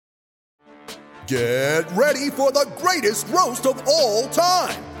Get ready for the greatest roast of all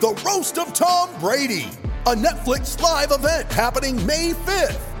time, the Roast of Tom Brady, a Netflix live event happening May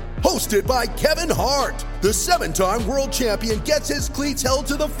 5th. Hosted by Kevin Hart, the 7-time world champion gets his cleats held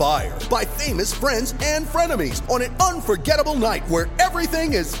to the fire by famous friends and frenemies on an unforgettable night where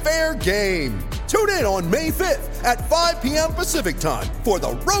everything is fair game. Tune in on May 5th at 5 p.m. Pacific time for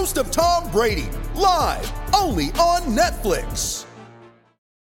the Roast of Tom Brady, live only on Netflix.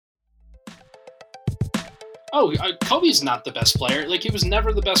 Oh, Kobe's not the best player. Like, he was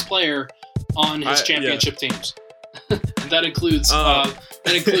never the best player on his championship teams. That includes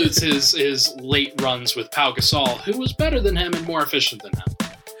his late runs with Pau Gasol, who was better than him and more efficient than him.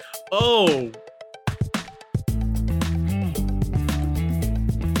 Oh.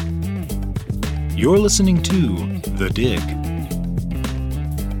 You're listening to The Dig.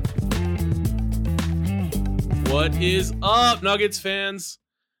 What is up, Nuggets fans?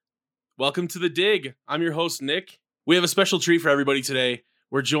 Welcome to The Dig. I'm your host, Nick. We have a special treat for everybody today.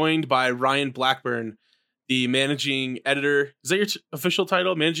 We're joined by Ryan Blackburn, the managing editor. Is that your official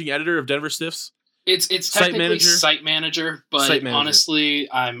title? Managing editor of Denver Stiffs? It's technically site manager, but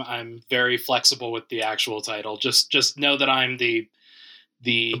honestly, I'm very flexible with the actual title. Just know that I'm the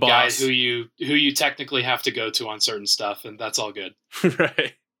guy who you technically have to go to on certain stuff, and that's all good.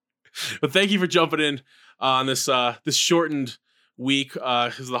 Right. Well, thank you for jumping in on this shortened week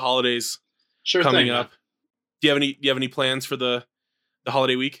because of the holidays coming up. Do you have any plans for the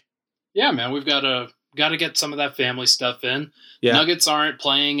holiday week? Yeah, man, we've got to get some of that family stuff in. Yeah. Nuggets aren't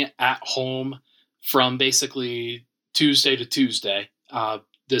playing at home from basically Tuesday to Tuesday.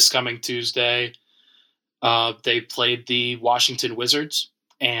 This coming Tuesday, they played the Washington Wizards,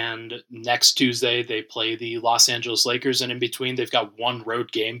 and next Tuesday they play the Los Angeles Lakers, and in between they've got one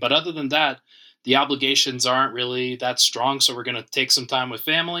road game. But other than that, the obligations aren't really that strong, so we're going to take some time with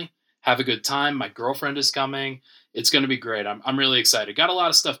family, have a good time. My girlfriend is coming. It's going to be great. I'm really excited. Got a lot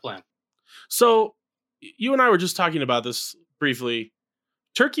of stuff planned. So you and I were just talking about this briefly.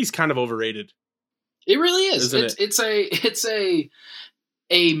 Turkey's kind of overrated. It really is. It's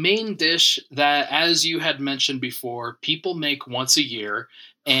a main dish that, as you had mentioned before, people make once a year,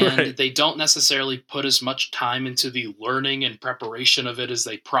 and they don't necessarily put as much time into the learning and preparation of it as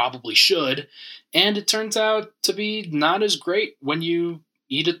they probably should. And it turns out to be not as great when you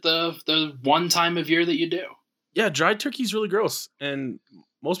eat it the one time of year that you do. Yeah, dried turkey's really gross. And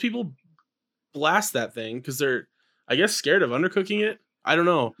most people blast that thing because they're, I guess, scared of undercooking it. I don't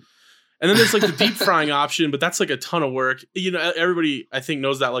know. And then there's like the deep frying option, but that's like a ton of work. You know, everybody I think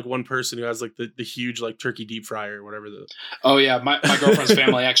knows that, like one person who has like the huge like turkey deep fryer or whatever. Oh yeah, my girlfriend's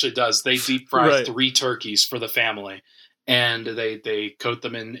family actually does. They deep fry 3 turkeys for the family, and they coat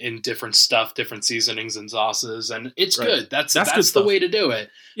them in different stuff, different seasonings and sauces, and it's good. That's good the way to do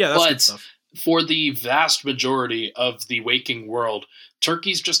it. Yeah, that's good stuff. For the vast majority of the waking world,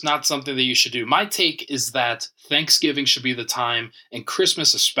 turkey's just not something that you should do. My take is that Thanksgiving should be the time, and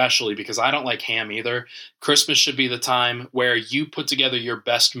Christmas especially, because I don't like ham either. Christmas should be the time where you put together your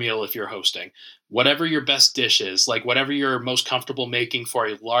best meal if you're hosting. Whatever your best dish is, like whatever you're most comfortable making for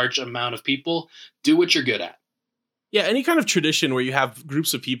a large amount of people, do what you're good at. Yeah, any kind of tradition where you have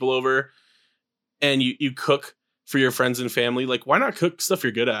groups of people over and you cook for your friends and family, like why not cook stuff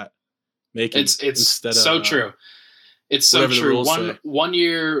you're good at? It's so true. It's so true. One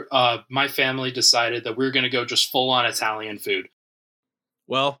year, my family decided that we were going to go just full on Italian food.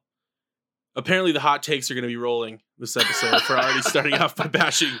 Well, apparently the hot takes are going to be rolling this episode for already starting off by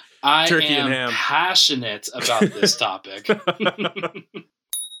bashing turkey and ham. I am passionate about this topic.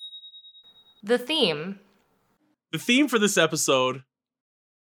 The theme for this episode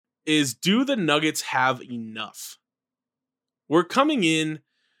is, do the Nuggets have enough? We're coming in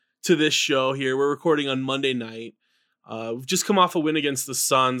to this show here. We're recording on Monday night. We've just come off a win against the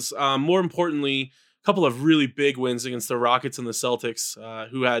Suns. More importantly, a couple of really big wins against the Rockets and the Celtics,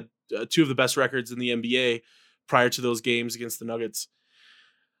 who had 2 of the best records in the NBA prior to those games against the Nuggets.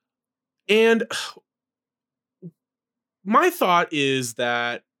 And my thought is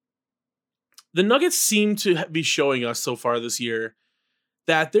that the Nuggets seem to be showing us so far this year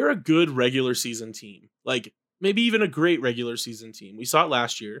that they're a good regular season team. Like, maybe even a great regular season team. We saw it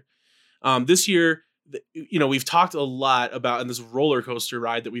last year. This year, you know, we've talked a lot about in this roller coaster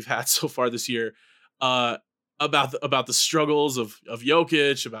ride that we've had so far this year, about the struggles of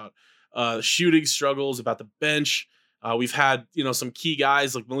Jokic, about shooting struggles, about the bench. We've had, you know, some key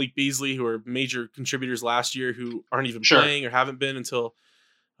guys like Malik Beasley, who are major contributors last year, who aren't even playing or haven't been until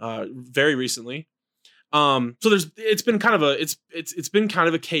very recently. So it's been kind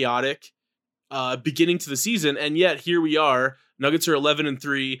of a chaotic beginning to the season, and yet here we are. Nuggets are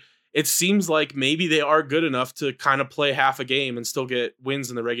 11-3, it seems like maybe they are good enough to kind of play half a game and still get wins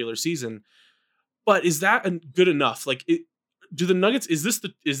in the regular season. But is that good enough? Like, do the Nuggets, is this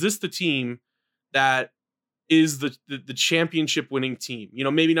the team that is the championship winning team? You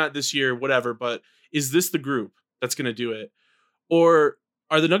know, maybe not this year, whatever, but is this the group that's going to do it? Or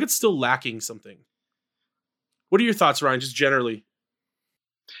are the Nuggets still lacking something? What are your thoughts, Ryan, just generally?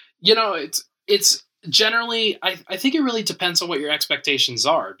 You know, it's generally, I think it really depends on what your expectations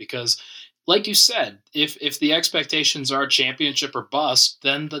are, because like you said, if the expectations are championship or bust,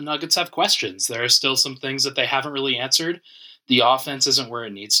 then the Nuggets have questions. There are still some things that they haven't really answered. The offense isn't where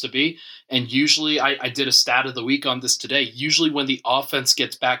it needs to be. And usually, I did a stat of the week on this today, usually when the offense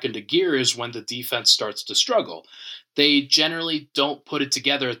gets back into gear is when the defense starts to struggle. They generally don't put it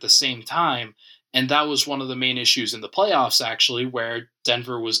together at the same time. And that was one of the main issues in the playoffs, actually, where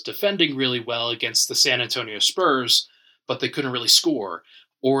Denver was defending really well against the San Antonio Spurs, but they couldn't really score.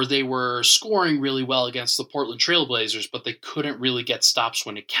 Or they were scoring really well against the Portland Trailblazers, but they couldn't really get stops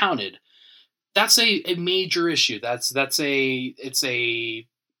when it counted. That's a major issue. It's a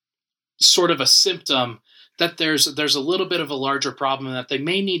sort of a symptom that there's a little bit of a larger problem, that they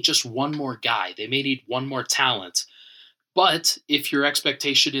may need just one more guy. They may need one more talent. But if your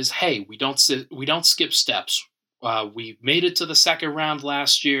expectation is, hey, we don't skip steps. We made it to the second round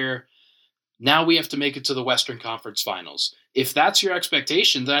last year. Now we have to make it to the Western Conference Finals. If that's your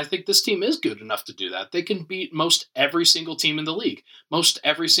expectation, then I think this team is good enough to do that. They can beat most every single team in the league, most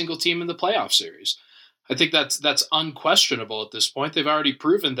every single team in the playoff series. I think that's unquestionable at this point. They've already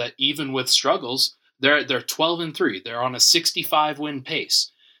proven that even with struggles, they're 12-3. They're on a 65-win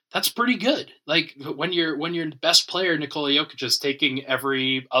pace. That's pretty good. Like when your best player, Nikola Jokic, is taking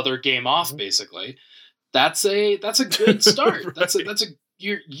every other game off, basically, that's a good start. Right.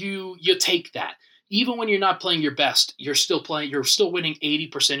 You take that. Even when you're not playing your best, you're still winning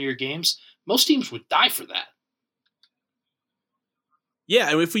 80% of your games. Most teams would die for that. Yeah,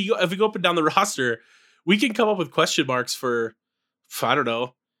 and if we go up and down the roster, we can come up with question marks for I don't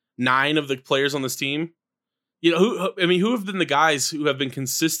know, 9 of the players on this team. You know, who have been the guys who have been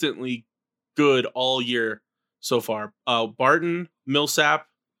consistently good all year so far? Barton, Millsap,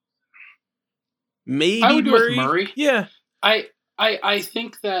 maybe I would go with Murray. Yeah. I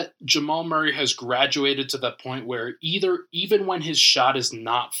think that Jamal Murray has graduated to the point where even when his shot is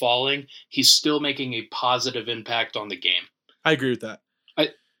not falling, he's still making a positive impact on the game. I agree with that.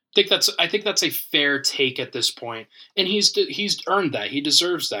 I think that's a fair take at this point, and he's earned that. He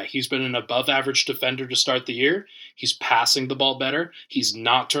deserves that. He's been an above average defender to start the year. He's passing the ball better. He's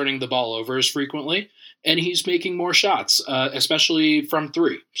not turning the ball over as frequently, and he's making more shots, especially from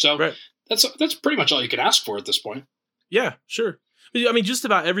 3. So right. That's pretty much all you can ask for at this point. Yeah, sure. I mean, just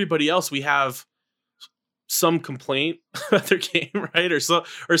about everybody else, we have some complaint about their game, right?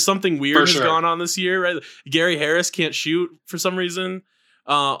 Or something weird has gone on this year, right? Gary Harris can't shoot for some reason.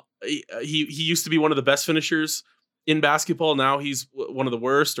 He used to be one of the best finishers in basketball. Now he's one of the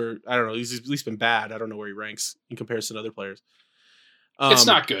worst, or I don't know. He's at least been bad. I don't know where he ranks in comparison to other players. It's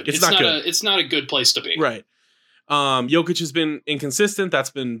not good. It's not good. It's not a good place to be. Right. Jokic has been inconsistent. That's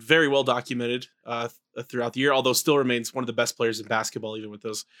been very well documented throughout the year, although still remains one of the best players in basketball, even with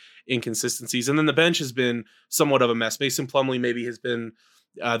those inconsistencies. And then the bench has been somewhat of a mess. Mason Plumlee maybe has been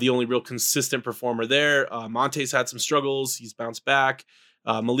the only real consistent performer there. Monte's had some struggles. He's bounced back.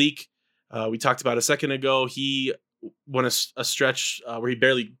 Malik, we talked about a second ago. He won a stretch where he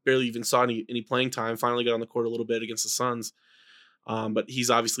barely even saw any playing time. Finally got on the court a little bit against the Suns. But he's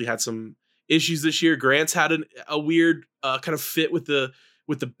obviously had some issues this year. Grant's had a weird kind of fit with the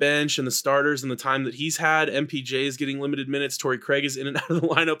bench and the starters and the time that he's had. MPJ is getting limited minutes. Torrey Craig is in and out of the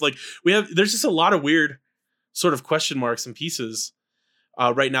lineup. Like there's just a lot of weird sort of question marks and pieces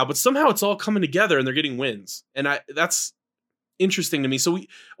right now, but somehow it's all coming together and they're getting wins. And that's interesting to me. So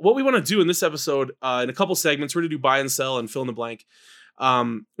what we want to do in this episode, in a couple segments, we're going to do buy and sell and fill in the blank.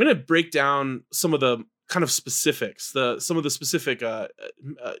 I'm going to break down some of the kind of specifics, some of the specific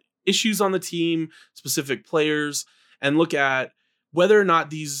issues on the team, specific players, and look at whether or not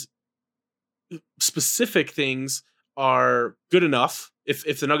these specific things are good enough,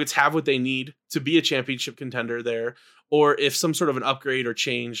 if the Nuggets have what they need to be a championship contender there, or if some sort of an upgrade or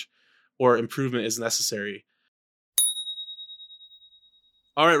change or improvement is necessary.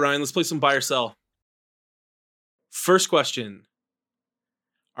 All right, Ryan, let's play some buy or sell. First question.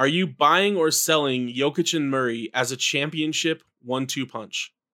 Are you buying or selling Jokic and Murray as a championship 1-2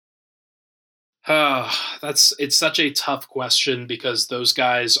 punch? It's such a tough question because those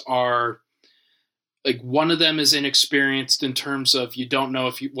guys are, like, one of them is inexperienced in terms of you don't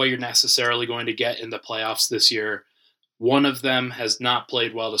know what you're necessarily going to get in the playoffs this year. One of them has not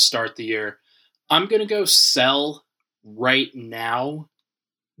played well to start the year. I'm going to go sell right now,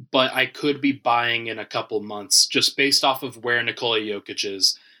 but I could be buying in a couple months just based off of where Nikola Jokic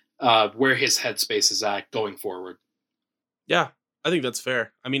is, where his headspace is at going forward. Yeah, I think that's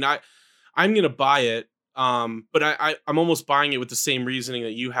fair. I mean, I'm going to buy it, but I'm almost buying it with the same reasoning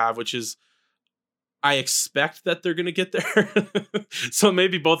that you have, which is I expect that they're going to get there. So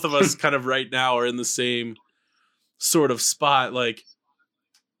maybe both of us kind of right now are in the same sort of spot. Like,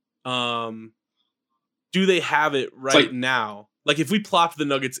 do they have it right now? Like if we plop the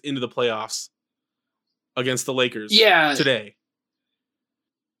Nuggets into the playoffs against the Lakers today.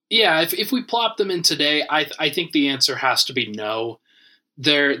 Yeah, if we plop them in today, I think the answer has to be no.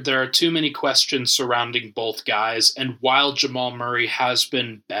 There are too many questions surrounding both guys, and while Jamal Murray has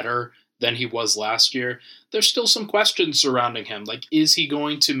been better than he was last year, there's still some questions surrounding him. Like, is he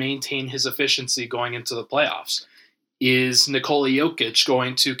going to maintain his efficiency going into the playoffs? Is Nikola Jokic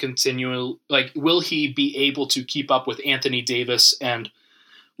going to continue, like, will he be able to keep up with Anthony Davis and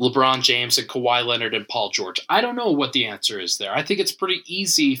LeBron James and Kawhi Leonard and Paul George? I don't know what the answer is there. I think it's pretty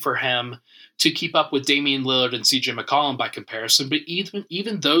easy for him to keep up with Damian Lillard and CJ McCollum by comparison, but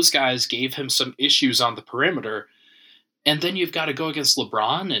even those guys gave him some issues on the perimeter. And then you've got to go against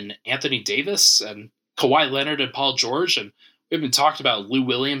LeBron and Anthony Davis and Kawhi Leonard and Paul George, and we haven't talked about Lou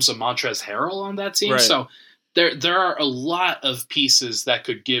Williams and Montrezl Harrell on that team. Right. So there are a lot of pieces that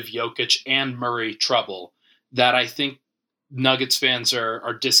could give Jokic and Murray trouble that I think Nuggets fans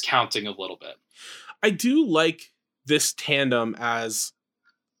are discounting a little bit. I do like this tandem as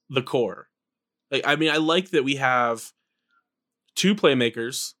the core. Like, I mean, I like that we have two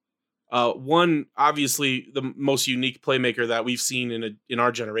playmakers. One, obviously, the most unique playmaker that we've seen in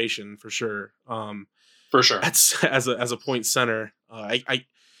our generation, for sure. For sure, as a point center.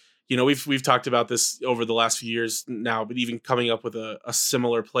 We've talked about this over the last few years now, but even coming up with a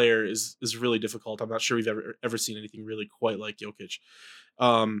similar player is really difficult. I'm not sure we've ever seen anything really quite like Jokic.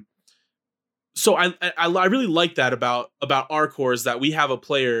 So I really like that about our core, is that we have a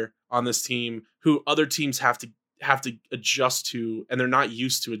player on this team who other teams have to adjust to, and they're not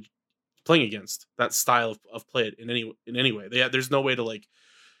used to playing against that style of play in any way. There's no way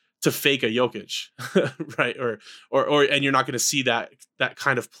to fake a Jokic, right? Or and you're not going to see that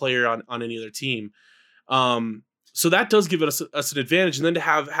kind of player on any other team. So that does give us an advantage. And then to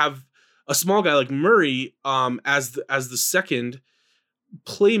have a small guy like Murray as the second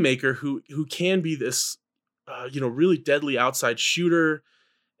playmaker who can be this really deadly outside shooter,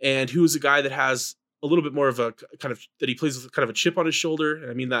 and who is a guy that has a little bit more of a kind of, that he plays with kind of a chip on his shoulder.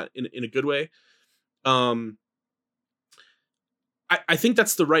 And I mean that in a good way. I think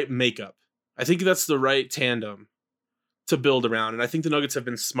that's the right makeup. I think that's the right tandem to build around. And I think the Nuggets have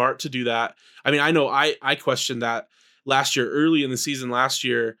been smart to do that. I mean, I know I questioned that last year, early in the season last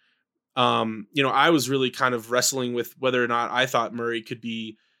year. I was really kind of wrestling with whether or not I thought Murray could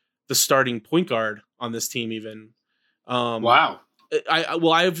be the starting point guard on this team even. Wow.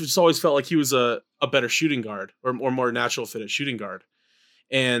 I've just always felt like he was a better shooting guard or more natural fit at shooting guard.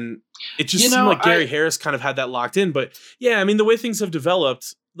 And it just seemed like Gary Harris kind of had that locked in. But yeah, I mean, the way things have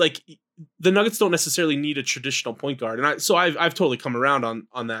developed, like the Nuggets don't necessarily need a traditional point guard. And I've totally come around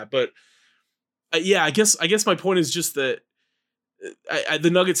on that. But I guess my point is just that the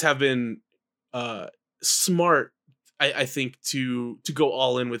Nuggets have been smart, I think, to go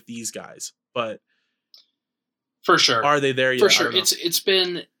all in with these guys. But for sure, are they there yet? For sure, it's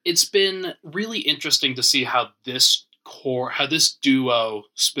been really interesting to see how this duo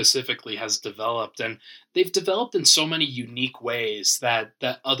specifically has developed, and they've developed in so many unique ways that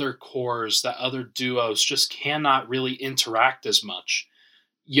other cores, that other duos just cannot really interact as much.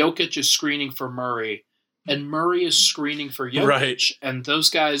 Jokic is screening for Murray, and Murray is screening for Jokic, right. And those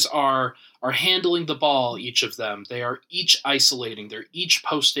guys are handling the ball, each of them. They are each isolating. They're each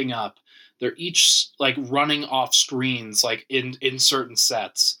posting up. They're each like running off screens, like in certain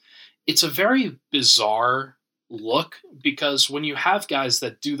sets. It's a very bizarre look, because when you have guys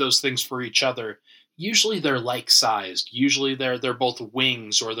that do those things for each other, usually they're like-sized. Usually they're both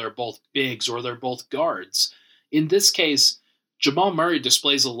wings, or they're both bigs, or they're both guards. In this case, Jamal Murray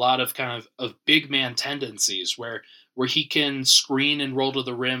displays a lot of kind of big man tendencies where he can screen and roll to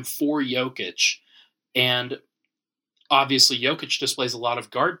the rim for Jokic. And obviously Jokic displays a lot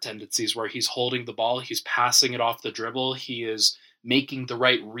of guard tendencies where he's holding the ball, he's passing it off the dribble, he is making the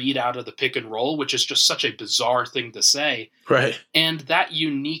right read out of the pick and roll, which is just such a bizarre thing to say. Right. And that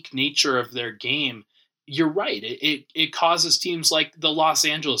unique nature of their game, you're right. It causes teams like the Los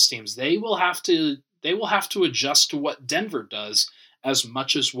Angeles teams, they will have to adjust to what Denver does as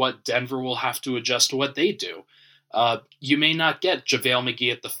much as what Denver will have to adjust to what they do. You may not get JaVale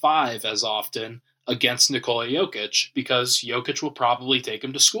McGee at the 5 as often against Nikola Jokic because Jokic will probably take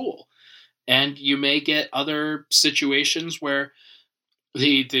him to school. And you may get other situations where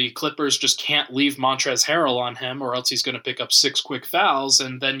the Clippers just can't leave Montrezl Harrell on him, or else he's going to pick up 6 quick fouls,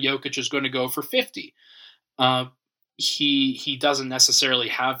 and then Jokic is going to go for 50. He doesn't necessarily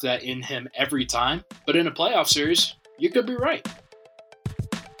have that in him every time, but in a playoff series, you could be right.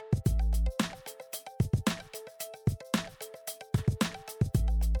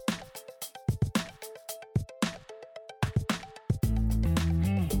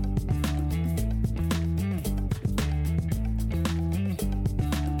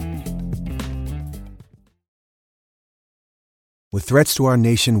 With threats to our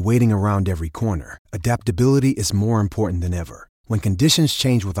nation waiting around every corner, adaptability is more important than ever. When conditions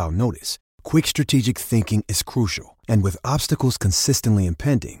change without notice, quick strategic thinking is crucial. And with obstacles consistently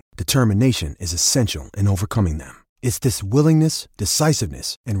impending, determination is essential in overcoming them. It's this willingness,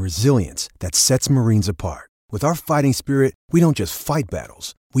 decisiveness, and resilience that sets Marines apart. With our fighting spirit, we don't just fight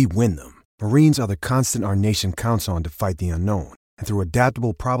battles, we win them. Marines are the constant our nation counts on to fight the unknown. And through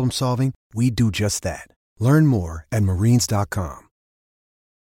adaptable problem solving, we do just that. Learn more at marines.com.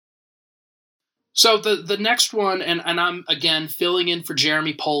 So the next one, and I'm, again, filling in for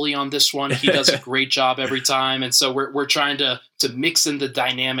Jeremy Poley on this one. He does a great job every time, and so we're trying to mix in the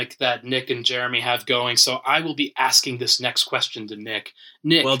dynamic that Nick and Jeremy have going. So I will be asking this next question to Nick.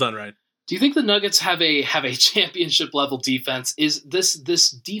 Nick, well done, Ryan. Do you think the Nuggets have a championship-level defense? Is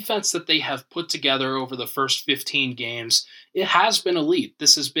this defense that they have put together over the first 15 games, it has been elite.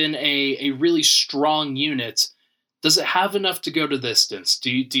 This has been a really strong unit. Does it have enough to go to distance?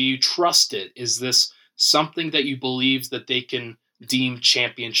 Do you trust it? Is this something that you believe that they can deem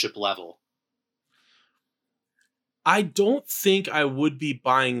championship level? I don't think I would be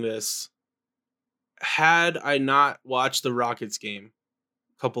buying this had I not watched the Rockets game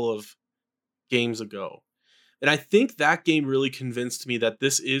a couple of games ago. And I think that game really convinced me that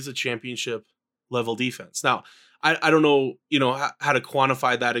this is a championship level defense. Now, I don't know, how to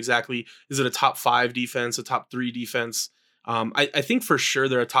quantify that exactly. Is it a top 5 defense, a top 3 defense? I think for sure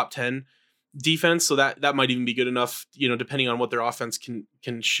they're a top 10 defense. So that might even be good enough, depending on what their offense can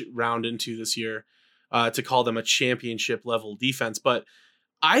round into this year, to call them a championship level defense. But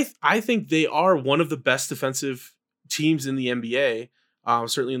I think they are one of the best defensive teams in the NBA,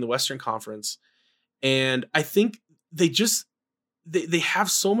 certainly in the Western Conference. And I think they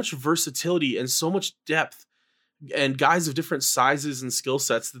have so much versatility and so much depth and guys of different sizes and skill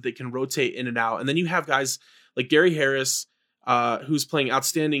sets that they can rotate in and out. And then you have guys like Gary Harris, who's playing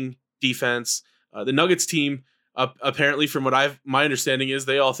outstanding defense. The Nuggets team, apparently, from what my understanding is,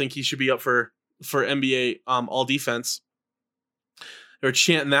 they all think he should be up for NBA all defense. They were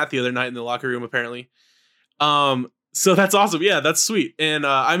chanting that the other night in the locker room, apparently. So that's awesome. Yeah, that's sweet. And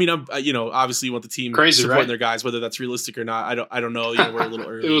I'm obviously you want the team supporting their guys, whether that's realistic or not. I don't know. We're a little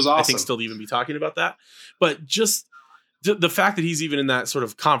early. It was awesome. I think still to even be talking about that. But just the fact that he's even in that sort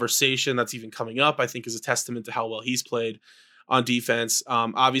of conversation that's even coming up, I think is a testament to how well he's played on defense.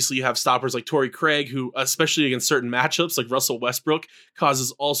 Obviously you have stoppers like Torrey Craig, who, especially against certain matchups like Russell Westbrook,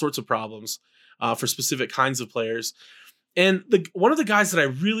 causes all sorts of problems for specific kinds of players. And one of the guys that I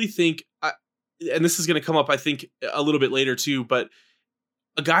really think, and this is going to come up, I think, a little bit later too, but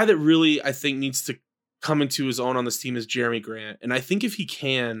a guy that really, I think, needs to come into his own on this team is Jeremy Grant. And I think if he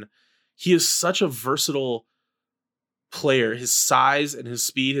can, he is such a versatile player. His size and his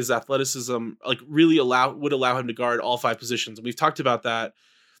speed, his athleticism, really would allow him to guard all 5 positions. And we've talked about that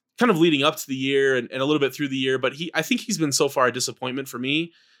kind of leading up to the year and a little bit through the year, but I think he's been so far a disappointment for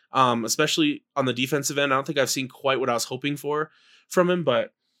me, especially on the defensive end. I don't think I've seen quite what I was hoping for from him,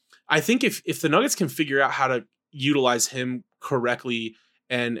 but I think if the Nuggets can figure out how to utilize him correctly,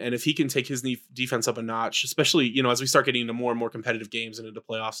 and if he can take his defense up a notch, especially, as we start getting into more and more competitive games and into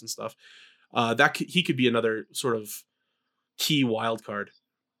playoffs and stuff, he could be another sort of key wild card.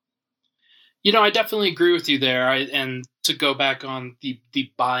 I definitely agree with you there. And to go back on the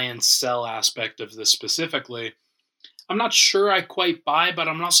buy and sell aspect of this specifically, I'm not sure I quite buy, but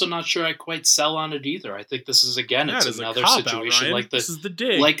I'm also not sure I quite sell on it either. I think this is, again, it's another situation out, this is the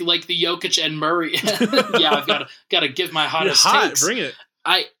dig. like the Jokic and Murray. Yeah, I've got to give my hottest takes. Bring it.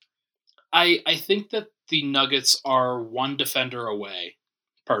 I think that the Nuggets are one defender away,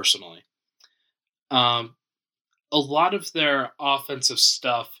 personally. A lot of their offensive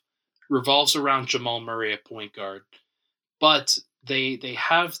stuff revolves around Jamal Murray at point guard, but they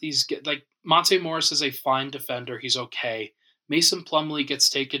have these, like, Monte Morris is a fine defender. He's okay. Mason Plumlee gets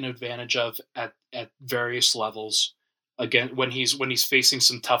taken advantage of at various levels. Again, when he's facing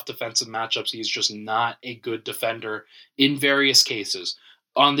some tough defensive matchups, he's just not a good defender in various cases.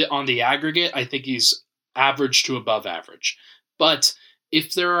 On the aggregate, I think he's average to above average. But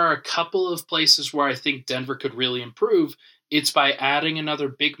if there are a couple of places where I think Denver could really improve, it's by adding another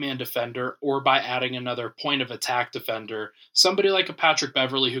big man defender or by adding another point of attack defender, somebody like a Patrick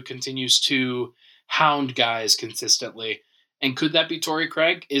Beverley who continues to hound guys consistently. And could that be Torrey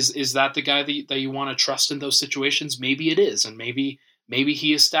Craig? Is that the guy that you want to trust in those situations? Maybe it is, and maybe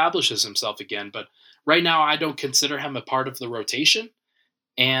he establishes himself again. But right now, I don't consider him a part of the rotation,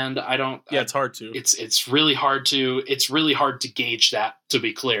 and I don't. Yeah, it's hard to. It's really hard to gauge that, to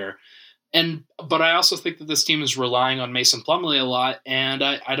be clear. But I also think that this team is relying on Mason Plumlee a lot, and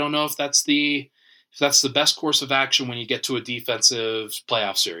I don't know if that's the best course of action when you get to a defensive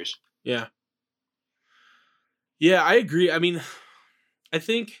playoff series. Yeah. Yeah, I agree. I mean, I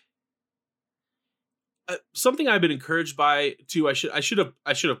think something I've been encouraged by too. I should have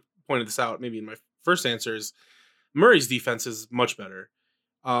pointed this out maybe in my first answer is Murray's defense is much better.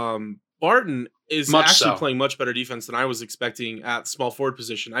 Barton is actually playing much better defense than I was expecting at small forward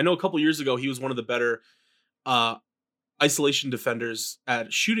position. I know a couple years ago he was one of the better isolation defenders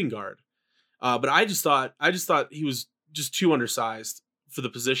at shooting guard, but I just thought he was just too undersized for the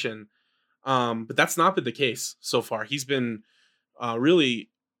position. But that's not been the case so far. He's been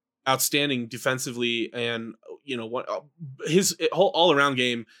really outstanding defensively, and what his all around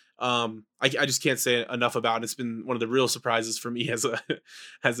game. I just can't say enough about. It's been one of the real surprises for me as a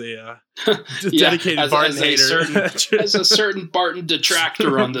dedicated Barton hater, as a certain Barton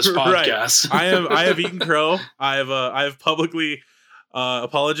detractor on this podcast. Right. I have eaten crow. I have publicly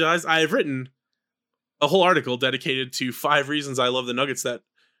apologized. I have written a whole article dedicated to 5 reasons I love the Nuggets. That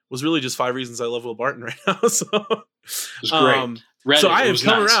was really just 5 reasons I love Will Barton right now. So it's great. So I have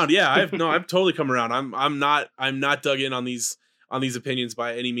come around. Yeah, I've totally come around. I'm not dug in on these opinions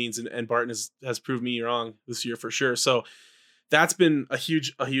by any means, and Barton has proved me wrong this year for sure. So that's been a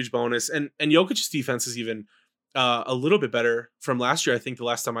huge bonus. And Jokic's defense is even a little bit better from last year. I think the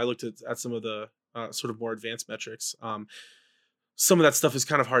last time I looked at some of the sort of more advanced metrics, some of that stuff is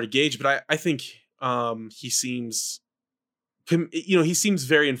kind of hard to gauge, but I think he seems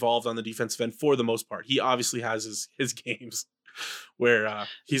very involved on the defensive end for the most part. He obviously has his games where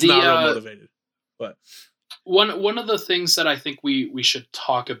he's not real motivated, but one of the things that I think we should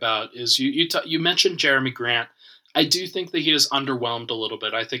talk about is you mentioned Jeremy Grant. I do think that he has underwhelmed a little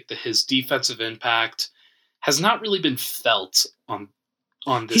bit. I think that his defensive impact has not really been felt on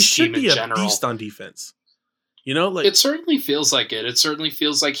this team in general. He should be a beast on defense. It certainly feels like it. It certainly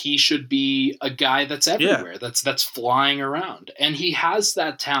feels like he should be a guy that's everywhere, that's flying around. And he has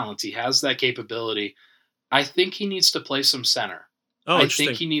that talent. He has that capability. I think he needs to play some center. I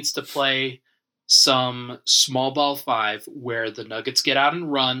think he needs to play some small ball 5 where the Nuggets get out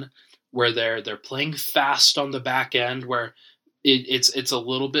and run, where they're playing fast on the back end, where it's a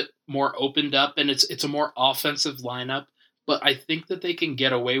little bit more opened up and it's a more offensive lineup. But I think that they can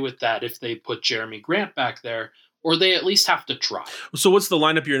get away with that if they put Jeremy Grant back there, or they at least have to try. So what's the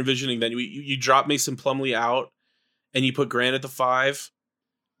lineup you're envisioning then? You drop Mason Plumlee out and you put Grant at the 5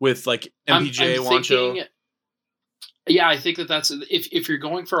 with like MPJ, Juancho. Yeah, I think that's if you're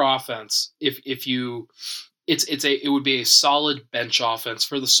going for offense, it would be a solid bench offense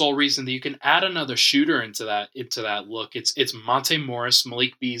for the sole reason that you can add another shooter into that look. It's Monte Morris,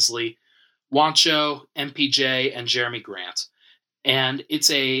 Malik Beasley, Juancho, MPJ, and Jeremy Grant. And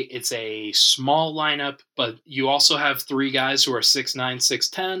it's a small lineup, but you also have 3 guys who are 6'9",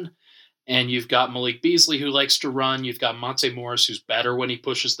 6'10", and you've got Malik Beasley who likes to run. You've got Monte Morris who's better when he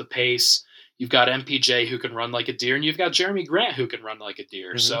pushes the pace. You've got MPJ who can run like a deer, and you've got Jeremy Grant who can run like a deer.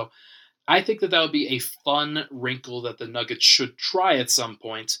 Mm-hmm. So I think that would be a fun wrinkle that the Nuggets should try at some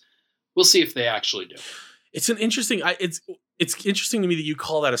point. We'll see if they actually do. It's an interesting. It's interesting to me that you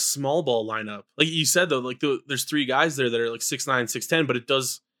call that a small ball lineup. Like you said, though, like there's 3 guys there that are like 6'9", 6'10", but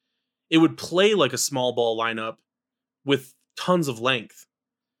it would play like a small ball lineup with tons of length,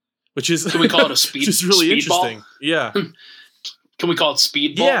 which is, can we call it a speed? Which is really speed interesting. Ball? Yeah. Can we call it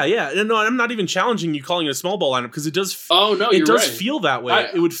speed ball? Yeah. No, I'm not even challenging you calling it a small ball lineup because it does. Oh no, it does right. feel that way.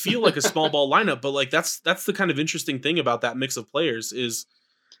 It would feel like a small ball lineup, but like that's the kind of interesting thing about that mix of players is,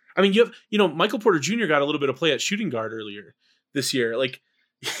 I mean, Michael Porter Jr. got a little bit of play at shooting guard earlier this year. Like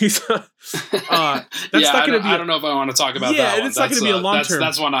he's that's not going to be. I don't know if I want to talk about that. Yeah, it's not going to be a long term.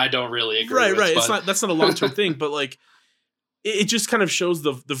 That's one I don't really agree with. Right. That's not a long term thing, but like it just kind of shows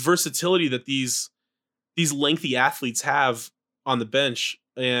the versatility that these lengthy athletes have on the bench.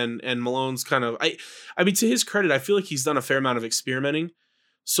 And Malone's kind of, I mean, to his credit, I feel like he's done a fair amount of experimenting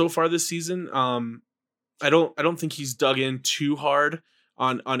so far this season. I don't think he's dug in too hard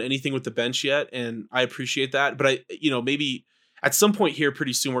on anything with the bench yet, and I appreciate that. But maybe at some point here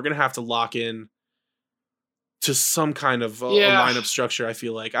pretty soon we're gonna have to lock in to some kind of a lineup structure. I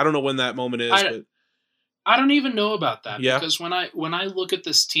feel like I don't know when that moment is, but I don't even know about that because when I look at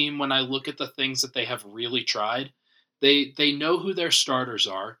this team, when I look at the things that they have really tried, they know who their starters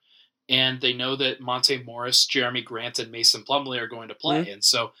are, and they know that Monte Morris, Jeremy Grant, and Mason Plumlee are going to play, and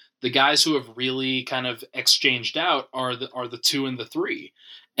so the guys who have really kind of exchanged out are the 2 and the 3.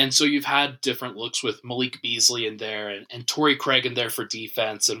 And so you've had different looks with Malik Beasley in there and Torrey Craig in there for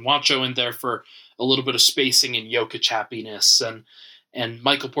defense and Juancho in there for a little bit of spacing and Jokic happiness and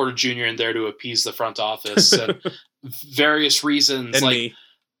Michael Porter Jr. in there to appease the front office and various reasons and like me.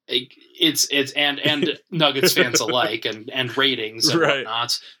 It's and Nuggets fans alike and ratings and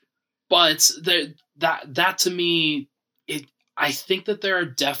whatnot. But that to me, I think that there are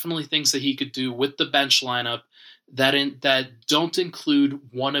definitely things that he could do with the bench lineup that don't include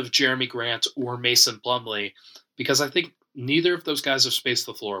one of Jeremy Grant or Mason Plumlee, because I think neither of those guys have spaced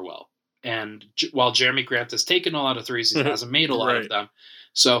the floor well. And while Jeremy Grant has taken a lot of threes, he hasn't made a lot of them.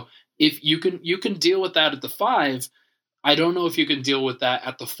 So if you can deal with that at the 5, I don't know if you can deal with that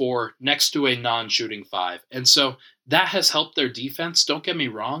at the 4 next to a non-shooting 5. And so that has helped their defense. Don't get me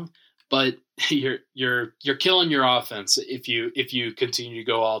wrong, but you're killing your offense if you continue to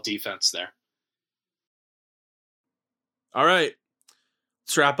go all defense there. All right.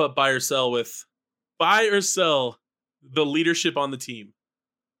 Let's wrap up buy or sell with buy or sell the leadership on the team.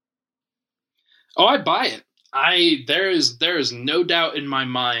 Oh, I buy it. There is no doubt in my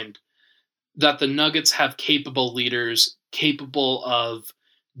mind that the Nuggets have capable leaders capable of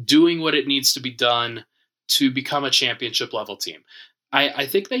doing what it needs to be done to become a championship level team. I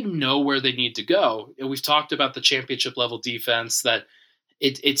think they know where they need to go. And we've talked about the championship level defense that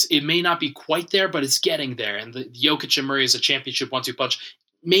it may not be quite there, but it's getting there. And the Jokic and Murray is a championship 1-2 punch.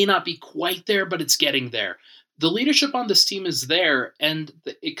 May not be quite there, but it's getting there. The leadership on this team is there, and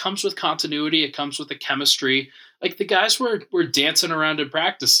it comes with continuity. It comes with the chemistry. Like the guys were dancing around in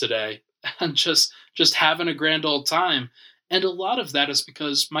practice today and just having a grand old time. And a lot of that is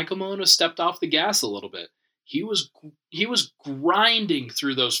because Michael Malone has stepped off the gas a little bit. He was grinding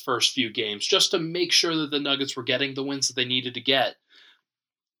through those first few games just to make sure that the Nuggets were getting the wins that they needed to get.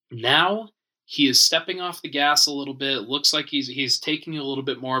 Now he is stepping off the gas a little bit. It looks like he's taking a little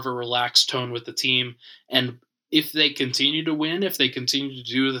bit more of a relaxed tone with the team. And if they continue to win, if they continue to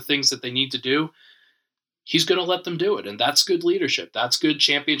do the things that they need to do, he's going to let them do it. And that's good leadership. That's good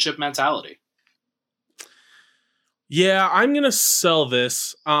championship mentality. Yeah, I'm going to sell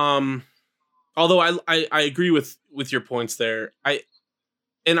this. Although I agree with your points there. I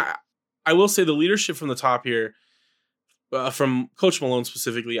will say the leadership from the top here, from Coach Malone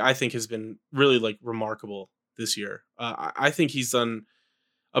specifically, I think has been really like remarkable this year. I think he's done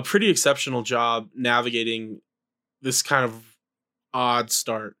a pretty exceptional job navigating this kind of odd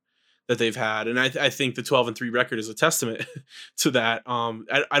start that they've had. And I think the 12-3 record is a testament to that.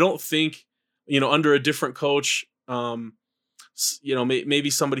 I don't think, under a different coach, maybe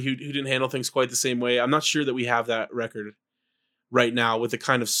somebody who didn't handle things quite the same way. I'm not sure that we have that record right now with the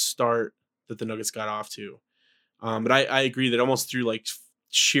kind of start that the Nuggets got off to. But I agree that almost through like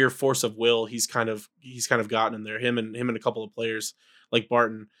sheer force of will, he's kind of gotten in there. Him and a couple of players like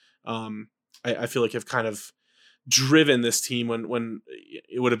Barton, I feel like have kind of driven this team when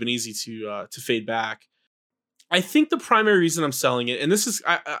it would have been easy to fade back. I think the primary reason I'm selling it, and this is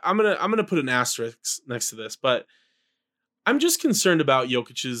I'm gonna put an asterisk next to this, but I'm just concerned about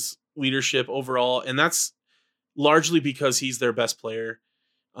Jokic's leadership overall, and that's largely because he's their best player.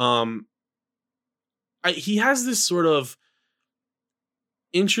 He has this sort of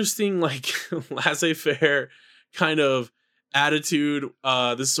interesting, like laissez-faire kind of attitude.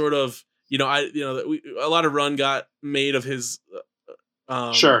 This sort of, a lot of run got made of his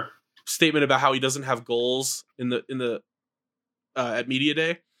statement about how he doesn't have goals in the at media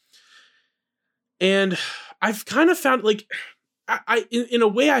day, and I've kind of found like in a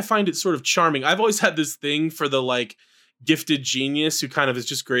way I find it sort of charming. I've always had this thing for the like gifted genius who kind of is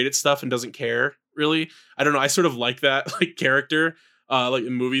just great at stuff and doesn't care really. I don't know. I sort of like that like character, like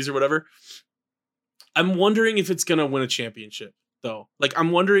in movies or whatever. I'm wondering if it's going to win a championship though. Like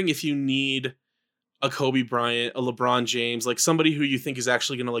I'm wondering if you need a Kobe Bryant, a LeBron James, like somebody who you think is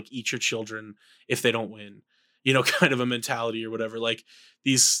actually going to like eat your children if they don't win, kind of a mentality or whatever, like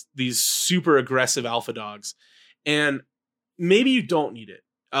these super aggressive alpha dogs. And maybe you don't need it.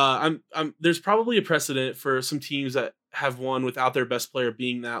 There's probably a precedent for some teams that have won without their best player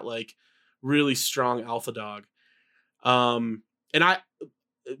being that like really strong alpha dog. And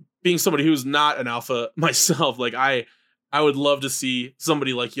being somebody who's not an alpha myself, like I would love to see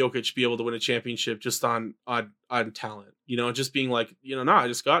somebody like Jokic be able to win a championship just on talent, just being like, I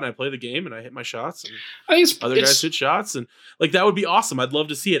just go out and I play the game and I hit my shots and other guys hit shots, and like that would be awesome. I'd love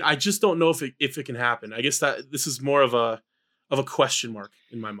to see it. I just don't know if it can happen. I guess that this is more of a question mark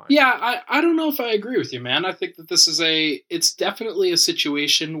in my mind. Yeah, I don't know if I agree with you, man. I think that it's definitely a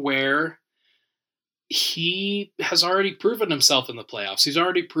situation where he has already proven himself in the playoffs. He's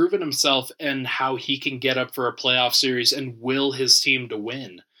already proven himself and how he can get up for a playoff series and will his team to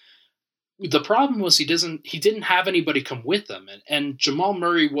win. The problem was he didn't have anybody come with him, and Jamal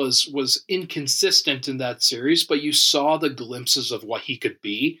Murray was inconsistent in that series, but you saw the glimpses of what he could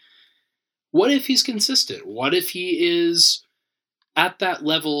be. What if he's consistent? What if he is at that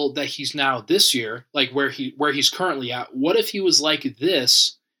level that he's now this year, like where he's currently at? What if he was like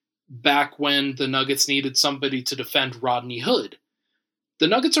this back when the Nuggets needed somebody to defend Rodney Hood? The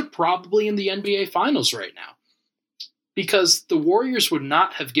Nuggets are probably in the NBA Finals right now because the Warriors would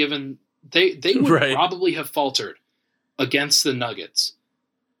not have given they would probably have faltered against the Nuggets.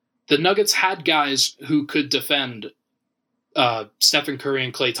 The Nuggets had guys who could defend Stephen Curry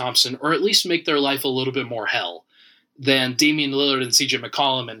and Klay Thompson, or at least make their life a little bit more hell than Damian Lillard and CJ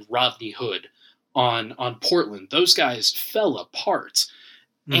McCollum and Rodney Hood on Portland. Those guys fell apart.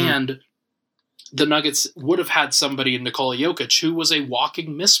 Mm-hmm. And the Nuggets would have had somebody in Nikola Jokic who was a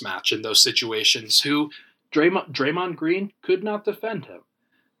walking mismatch in those situations, who Draymond Green could not defend him.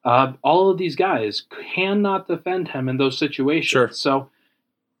 All of these guys cannot defend him in those situations. Sure. So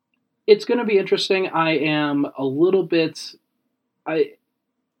it's going to be interesting. I am a little bit...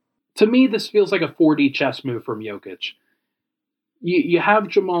 To me, this feels like a 4D chess move from Jokic. You have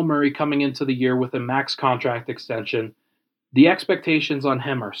Jamal Murray coming into the year with a max contract extension. The expectations on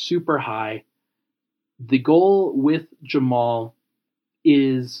him are super high. The goal with Jamal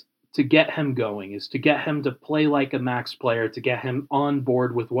is to get him going, is to get him to play like a max player, to get him on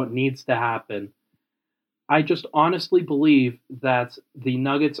board with what needs to happen. I just honestly believe that the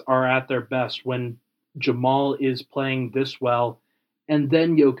Nuggets are at their best when Jamal is playing this well, and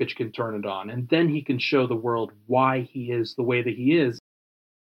then Jokic can turn it on, and then he can show the world why he is the way that he is.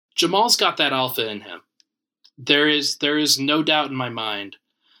 Jamal's got that alpha in him. There is no doubt in my mind.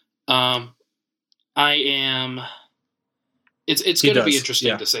 It's going to be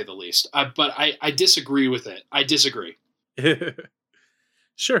interesting to say the least. But I disagree with it. I disagree.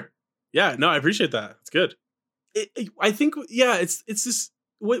 Sure. Yeah. No, I appreciate that. It's good. I think. Yeah. It's this.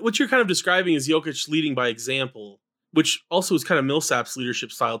 What you're kind of describing is Jokic leading by example, which also is kind of Millsap's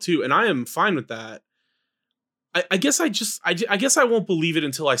leadership style too, and I am fine with that. I guess I guess I won't believe it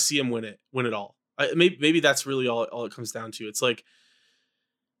until I see him win it all. Maybe that's really all it comes down to. It's like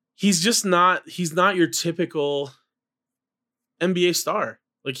he's not your typical NBA star.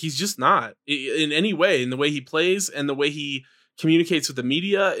 Like he's just not in any way, in the way he plays and the way he communicates with the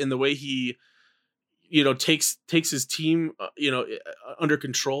media, in the way he takes his team under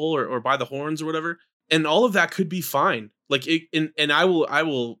control or by the horns or whatever. And all of that could be fine. Like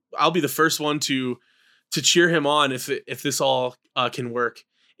I'll be the first one to cheer him on if this all can work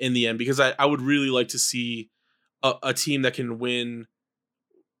in the end, because I would really like to see a team that can win,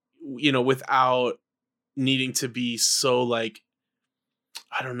 without needing to be so, like,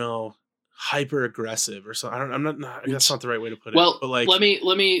 I don't know, hyper aggressive or something. That's not the right way to put it. Well, but like, let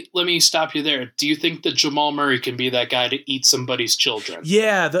me stop you there. Do you think that Jamal Murray can be that guy to eat somebody's children?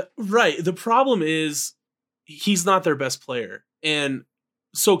 Yeah, the problem is he's not their best player. And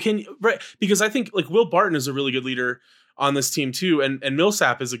so because I think like Will Barton is a really good leader on this team too, and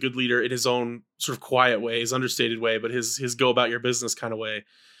Millsap is a good leader in his own sort of quiet way, his understated way, but his go about your business kind of way.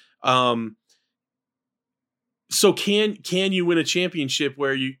 So can you win a championship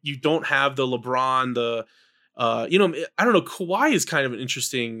where you don't have the LeBron, I don't know, Kawhi is kind of an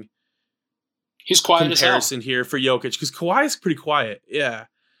interesting he's quiet comparison here for Jokic, because Kawhi is pretty quiet, yeah,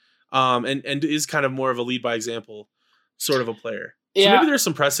 and is kind of more of a lead by example sort of a player. So maybe there's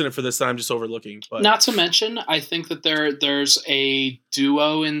some precedent for this that I'm just overlooking. But not to mention, I think that there's a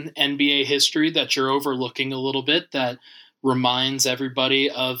duo in NBA history that you're overlooking a little bit that reminds everybody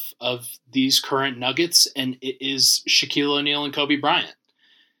of these current Nuggets, and it is Shaquille O'Neal and Kobe Bryant.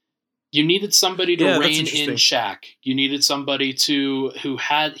 You needed somebody to rein in Shaq. You needed somebody who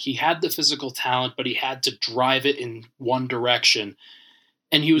had the physical talent, but he had to drive it in one direction.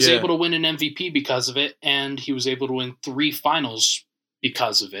 And he was able to win an MVP because of it, and he was able to win 3 finals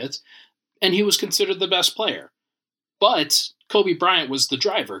because of it, and he was considered the best player. But Kobe Bryant was the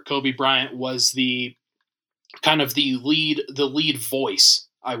driver. Kobe Bryant was the kind of the lead voice,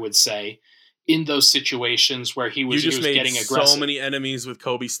 I would say, in those situations where he was getting aggressive. So many enemies with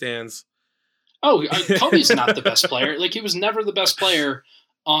Kobe stands. Oh, Kobe's not the best player. Like, he was never the best player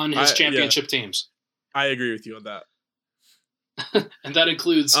on his championship teams. I agree with you on that. And that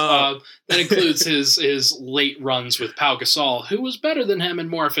includes his late runs with Pau Gasol, who was better than him and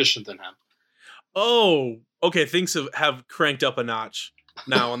more efficient than him. Oh, okay. Things have cranked up a notch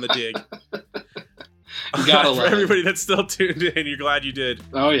now on the dig. Gotta love for everybody that's still tuned in, you're glad you did.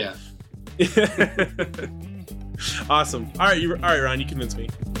 Oh yeah. Awesome. All right, Ryan, you convinced me.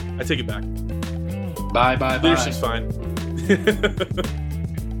 I take it back. Bye. Leadership's fine.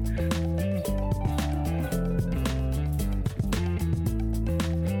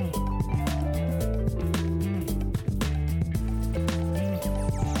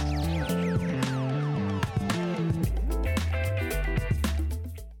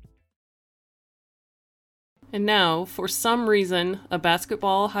 And now, for some reason, a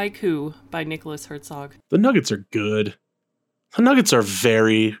basketball haiku by Nicholas Herzog. The Nuggets are good. The Nuggets are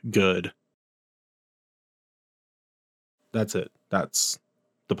very good. That's it. That's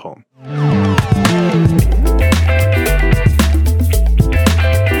the poem.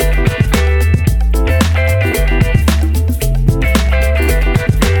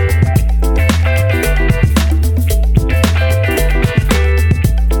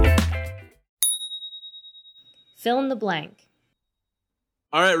 Fill in the blank.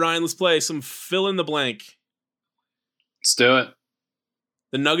 All right, Ryan, let's play some fill in the blank. Let's do it.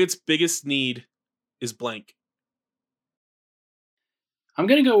 The Nuggets' biggest need is blank. I'm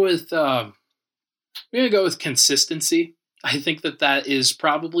gonna go with consistency. I think that is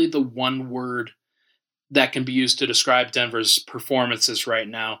probably the one word that can be used to describe Denver's performances right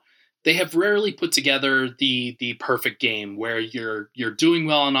now. They have rarely put together the perfect game where you're doing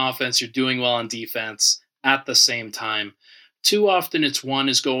well on offense, you're doing well on defense at the same time. Too often it's one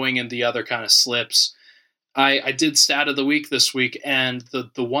is going and the other kind of slips. I did stat of the week this week, and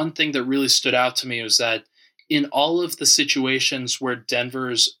the one thing that really stood out to me was that in all of the situations where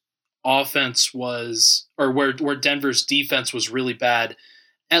Denver's offense was, or where Denver's defense was really bad,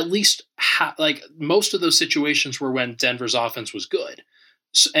 at least most of those situations were when Denver's offense was good.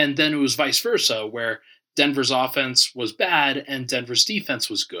 And then it was vice versa, where Denver's offense was bad and Denver's defense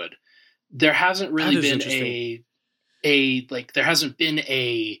was good. There hasn't really been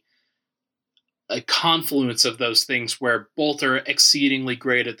a confluence of those things where both are exceedingly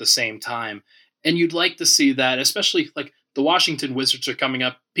great at the same time. And you'd like to see that, especially like the Washington Wizards are coming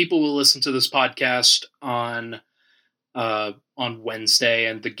up. People will listen to this podcast on Wednesday,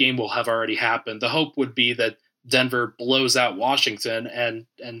 and the game will have already happened. The hope would be that Denver blows out Washington and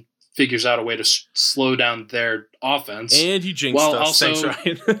figures out a way to slow down their offense. And you jinxed us. Also, thanks,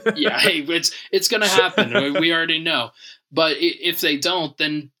 Ryan. Yeah, hey, it's going to happen. We already know. But if they don't,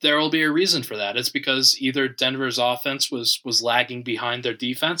 then there will be a reason for that. It's because either Denver's offense was lagging behind their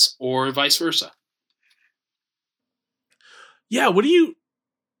defense, or vice versa. Yeah, what do you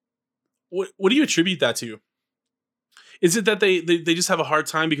attribute that to? Is it that they just have a hard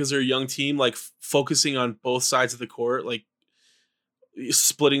time because they're a young team, like focusing on both sides of the court, like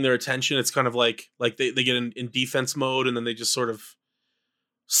splitting their attention? It's kind of like they get in defense mode and then they just sort of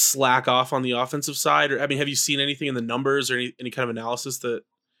slack off on the offensive side. Or I mean, have you seen anything in the numbers or any kind of analysis that?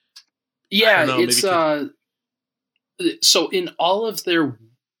 Yeah, it's so in all of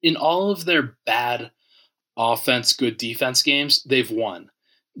their bad offense, good defense games, they've won.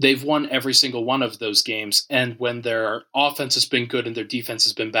 They've won every single one of those games, and when their offense has been good and their defense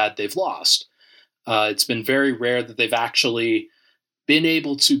has been bad, they've lost. It's been very rare that they've actually been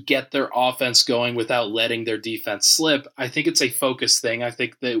able to get their offense going without letting their defense slip. I think it's a focus thing. I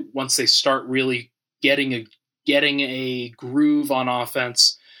think that once they start really getting a groove on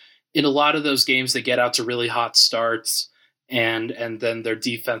offense, in a lot of those games they get out to really hot starts, and then their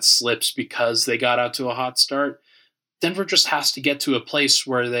defense slips because they got out to a hot start. Denver just has to get to a place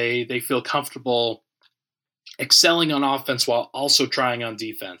where they feel comfortable excelling on offense while also trying on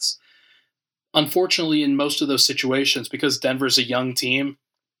defense. Unfortunately, in most of those situations, because Denver's a young team,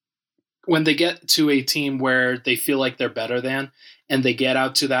 when they get to a team where they feel like they're better than, and they get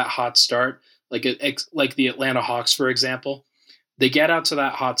out to that hot start, like the Atlanta Hawks, for example, they get out to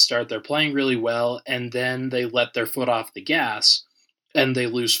that hot start, they're playing really well, and then they let their foot off the gas, and they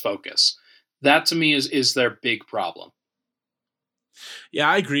lose focus. That, to me, is their big problem. Yeah,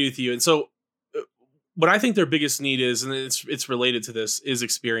 I agree with you. And so what I think their biggest need is, and it's related to this, is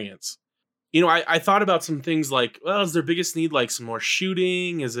experience. You know, I thought about some things like, well, is their biggest need like some more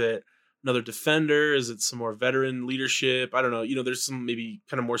shooting? Is it another defender? Is it some more veteran leadership? I don't know. You know, there's some maybe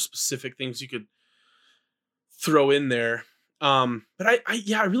kind of more specific things you could throw in there. But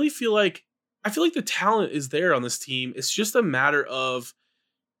I really feel like I feel like the talent is there on this team. It's just a matter of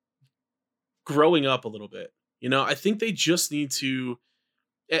growing up a little bit. You know, I think they just need to,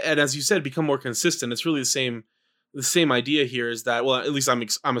 and as you said, become more consistent. It's really the same idea here is that, well, at least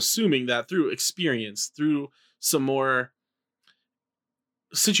I'm assuming that through experience, through some more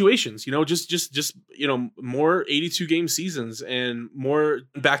situations, you know, just you know, more 82 game seasons and more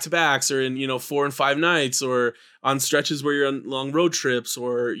back-to-backs, or in, you know, 4 and 5 nights, or on stretches where you're on long road trips,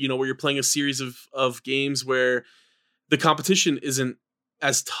 or, you know, where you're playing a series of games where the competition isn't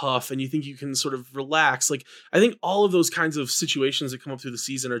as tough and you think you can sort of relax. Like, I think all of those kinds of situations that come up through the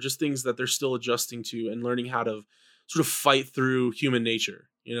season are just things that they're still adjusting to and learning how to sort of fight through human nature,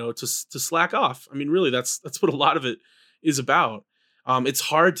 you know, to slack off. I mean, really, that's what a lot of it is about. It's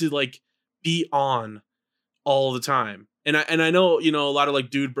hard to like be on all the time. And I know, you know, a lot of like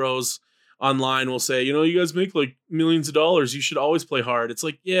dude bros online will say, you know, you guys make like millions of dollars, you should always play hard. It's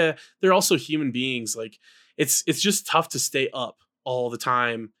like, yeah, they're also human beings. Like it's just tough to stay up all the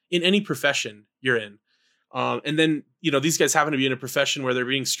time in any profession you're in. And then, you know, these guys happen to be in a profession where they're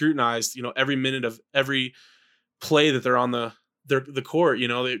being scrutinized, you know, every minute of every play that they're on the court. You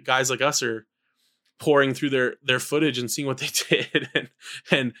know, guys like us are pouring through their footage and seeing what they did.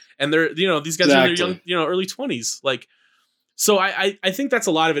 and they're, you know, these guys are in their young, you know, early 20s. Like, so I think that's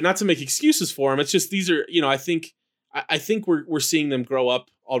a lot of it, not to make excuses for them. It's just, these are, you know, I think we're seeing them grow up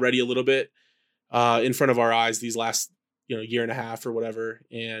already a little bit in front of our eyes these last, you know, year and a half or whatever.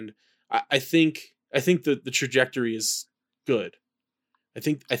 And I think the trajectory is good. I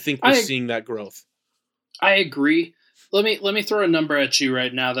think we're seeing that growth. I agree. Let me throw a number at you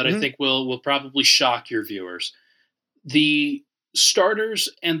right now that I think will probably shock your viewers. The starters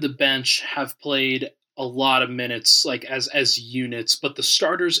and the bench have played a lot of minutes, like as units, but the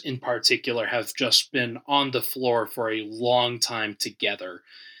starters in particular have just been on the floor for a long time together.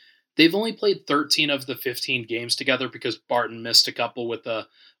 They've only played 13 of the 15 games together because Barton missed a couple with I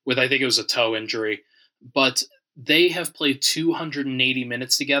think it was a toe injury, but they have played 280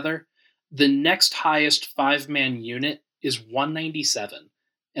 minutes together. The next highest 5-man unit is 197,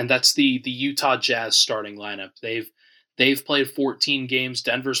 and that's the Utah Jazz starting lineup. They've played 14 games.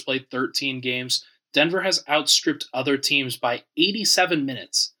 Denver's played 13 games. Denver has outstripped other teams by 87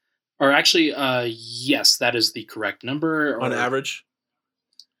 minutes. Or actually, yes, that is the correct number. On average?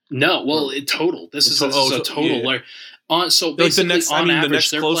 No, well, total. This is a total. Yeah. So basically, the next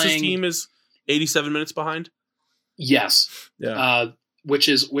closest team is 87 minutes behind? Yes. Yeah.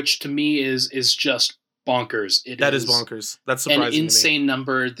 Which to me is just bonkers. That is bonkers. That's surprising. An insane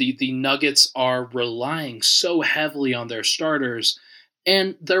number. The Nuggets are relying so heavily on their starters,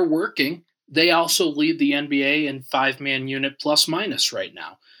 and they're working. They also lead the NBA in 5-man unit plus minus right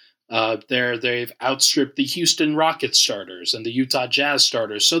now. They've outstripped the Houston Rockets starters and the Utah Jazz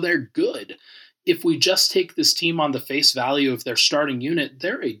starters, so they're good. If we just take this team on the face value of their starting unit,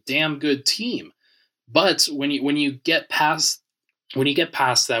 they're a damn good team. But when you get past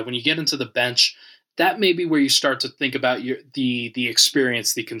that, when you get into the bench, that may be where you start to think about the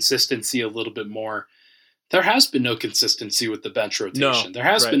experience, the consistency a little bit more. There has been no consistency with the bench rotation. There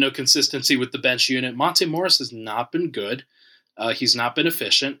has been no consistency with the bench unit. Monte Morris has not been good. He's not been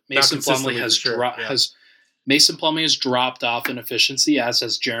efficient. Mason Plumlee has dropped off in efficiency, as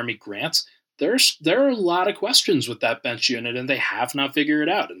has Jeremy Grant. There are a lot of questions with that bench unit, and they have not figured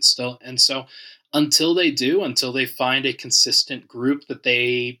it out. And so until they find a consistent group that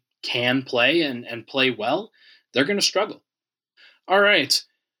they can play and play well, they're going to struggle. All right,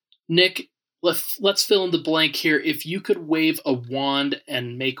 Nick, let's fill in the blank here. If you could wave a wand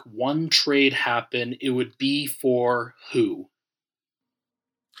and make one trade happen, it would be for who?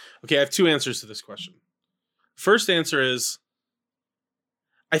 Okay, I have two answers to this question. First answer is,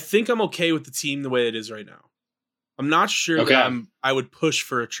 I think I'm okay with the team the way it is right now. I'm not sure that I would push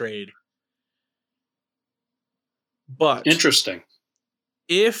for a trade. But interesting.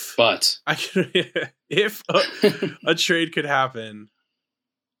 If a trade could happen,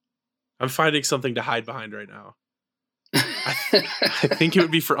 I'm finding something to hide behind right now. I think it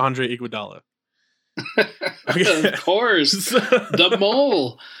would be for Andre Iguodala. Of course, the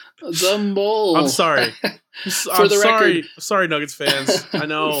mole. I'm sorry. Sorry, Nuggets fans. I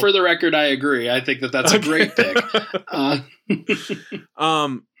know. For the record, I agree. I think that's a great pick.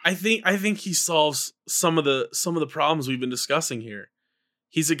 I think he solves some of the problems we've been discussing here.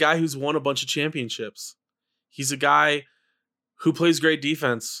 He's a guy who's won a bunch of championships. He's a guy who plays great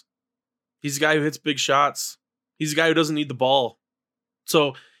defense. He's a guy who hits big shots. He's a guy who doesn't need the ball.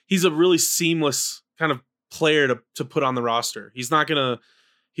 So he's a really seamless kind of player to put on the roster. He's not gonna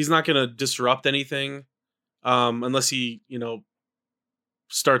disrupt anything unless he, you know,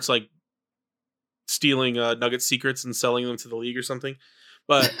 starts like stealing Nugget secrets and selling them to the league or something.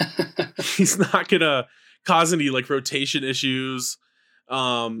 But he's not gonna cause any like rotation issues.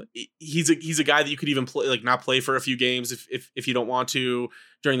 He's a guy that you could even play, like not play for a few games if you don't want to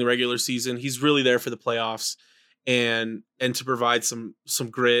during the regular season. He's really there for the playoffs and to provide some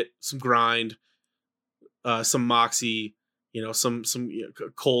grit, some grind, some moxie, some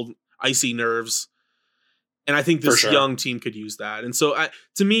cold, icy nerves. And I think this young team could use that. And so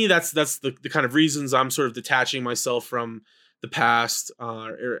to me, that's the kind of reasons I'm sort of detaching myself from the past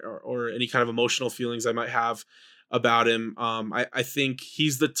or any kind of emotional feelings I might have about him. I think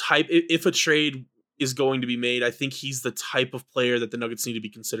he's the type, if a trade is going to be made, I think he's the type of player that the Nuggets need to be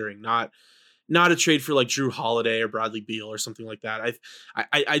considering, not a trade for like Drew Holiday or Bradley Beal or something like that.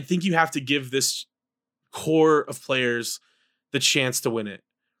 I think you have to give this core of players the chance to win it.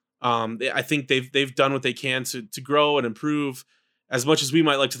 I think they've done what they can to grow and improve. As much as we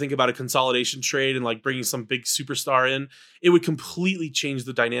might like to think about a consolidation trade and like bringing some big superstar in, it would completely change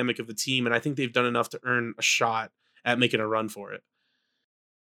the dynamic of the team. And I think they've done enough to earn a shot at making a run for it.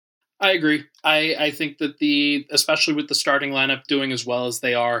 I agree. I think that especially with the starting lineup doing as well as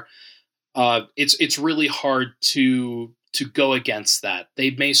they are, it's really hard to go against that.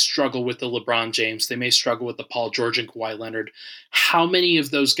 They may struggle with the LeBron James. They may struggle with the Paul George and Kawhi Leonard. How many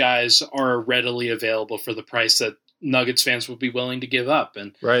of those guys are readily available for the price that Nuggets fans would be willing to give up?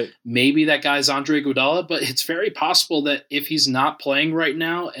 And maybe that guy's Andre Iguodala, but it's very possible that if he's not playing right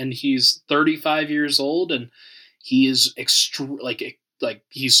now and he's 35 years old and he is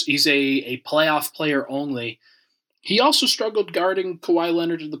he's a playoff player only. He also struggled guarding Kawhi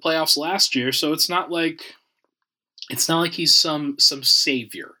Leonard in the playoffs last year, so it's not like he's some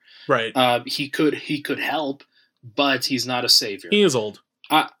savior. Right. He could help, but he's not a savior. He is old.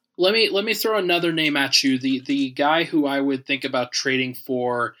 Let me throw another name at you. The guy who I would think about trading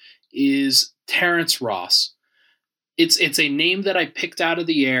for is Terrence Ross. It's a name that I picked out of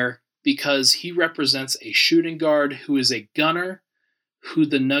the air because he represents a shooting guard who is a gunner, who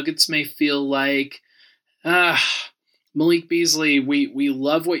the Nuggets may feel like, Malik Beasley, we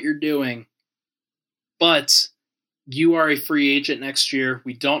love what you're doing, but you are a free agent next year.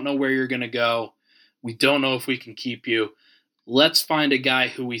 We don't know where you're going to go. We don't know if we can keep you. Let's find a guy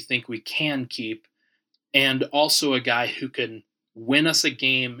who we think we can keep, and also a guy who can win us a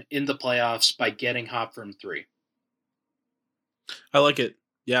game in the playoffs by getting hot from three. I like it.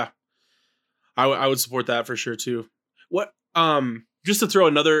 Yeah. I would support that for sure too. What just to throw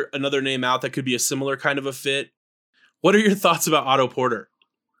another name out that could be a similar kind of a fit. What are your thoughts about Otto Porter?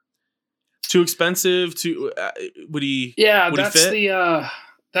 Too expensive? Would he? Yeah, would that's he fit?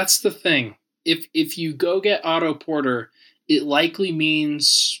 That's the thing. If you go get Otto Porter, it likely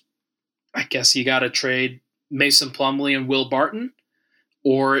means, I guess, you got to trade Mason Plumlee and Will Barton,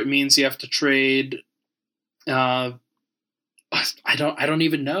 or it means you have to trade. I don't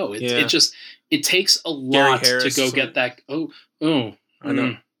even know. It takes a lot to go get that. Oh, I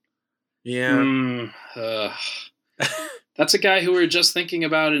know. Yeah. That's a guy who we're just thinking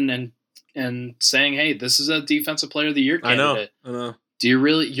about and saying, hey, this is a defensive player of the year candidate. I know. Do you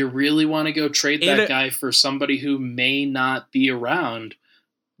really want to go trade that guy for somebody who may not be around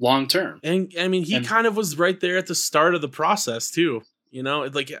long term? And I mean, he kind of was right there at the start of the process too.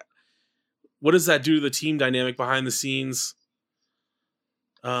 Like, what does that do to the team dynamic behind the scenes?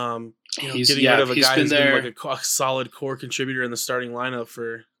 Getting rid of a guy who's been like a solid core contributor in the starting lineup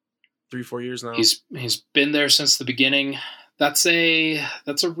for 3-4 years now. He's been there since the beginning. That's a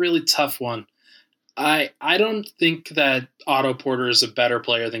really tough one. I don't think that Otto Porter is a better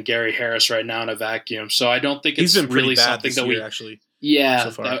player than Gary Harris right now in a vacuum. So I don't think it's really something that we actually. Yeah,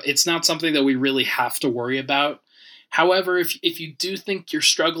 so it's not something that we really have to worry about. However, if you do think you're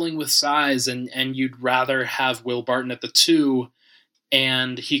struggling with size and you'd rather have Will Barton at the 2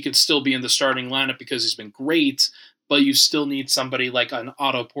 and he could still be in the starting lineup because he's been great, but you still need somebody like an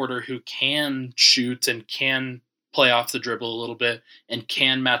Otto Porter who can shoot and can play off the dribble a little bit and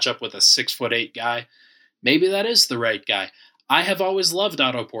can match up with a 6'8" guy, maybe that is the right guy. I have always loved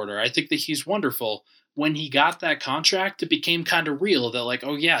Otto Porter. I think that he's wonderful. When he got that contract, it became kind of real that like,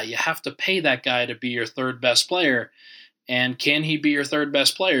 oh yeah, you have to pay that guy to be your third best player. And can he be your third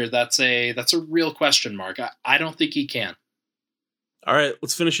best player? That's a real question mark. I don't think he can. All right,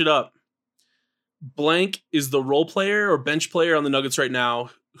 let's finish it up. Blank is the role player or bench player on the Nuggets right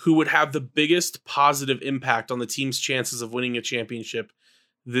now who would have the biggest positive impact on the team's chances of winning a championship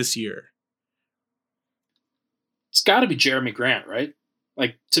this year. It's got to be Jeremy Grant, right?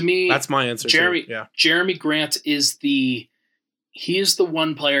 Like, to me, that's my answer. Jeremy Grant is the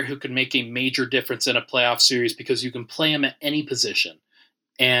one player who can make a major difference in a playoff series because you can play him at any position.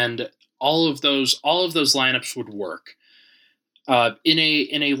 And all of those lineups would work. In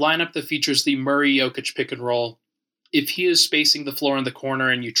a lineup that features the Murray Jokic pick and roll, if he is spacing the floor in the corner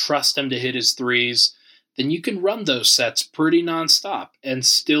and you trust him to hit his threes, then you can run those sets pretty nonstop and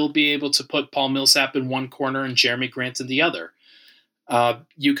still be able to put Paul Millsap in one corner and Jeremy Grant in the other.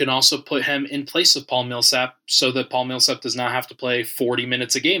 You can also put him in place of Paul Millsap so that Paul Millsap does not have to play 40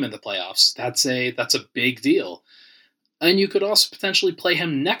 minutes a game in the playoffs. That's a big deal. And you could also potentially play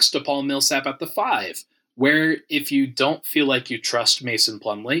him next to Paul Millsap at the 5, where if you don't feel like you trust Mason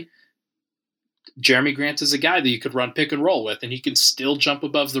Plumlee, Jeremy Grant is a guy that you could run pick and roll with, and he can still jump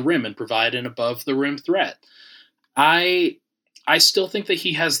above the rim and provide an above the rim threat. I still think that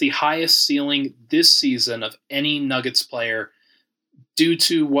he has the highest ceiling this season of any Nuggets player due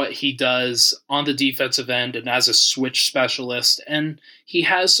to what he does on the defensive end and as a switch specialist. And he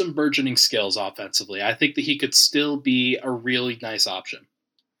has some burgeoning skills offensively. I think that he could still be a really nice option.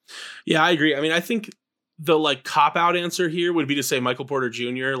 Yeah, I agree. I mean, I think the cop-out answer here would be to say Michael Porter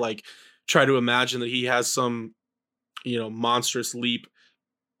Jr., try to imagine that he has some, monstrous leap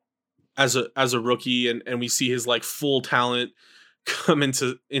as a rookie and we see his full talent come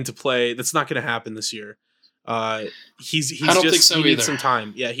into play. That's not going to happen this year. He's I don't think so he needs either. some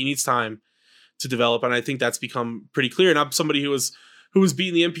time. Yeah, he needs time to develop, and I think that's become pretty clear. And I'm somebody who was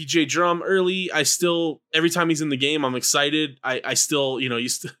beating the MPJ drum early. I still, every time he's in the game, I'm excited. I still,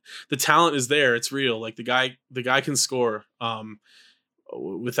 the talent is there. It's real. The guy can score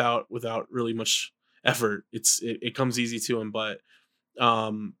without really much effort. It comes easy to him, but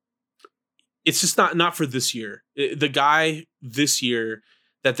it's just not for this year. The guy this year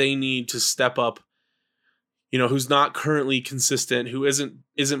that they need to step up, who's not currently consistent, who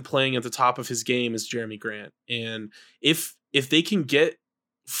isn't playing at the top of his game, is Jeremy Grant. And if they can get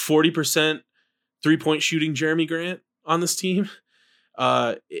 40% 3-point shooting Jeremy Grant on this team,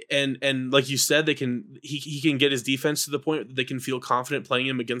 and like you said, he can get his defense to the point that they can feel confident playing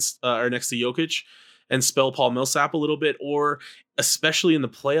him against or next to Jokic and spell Paul Millsap a little bit, or especially in the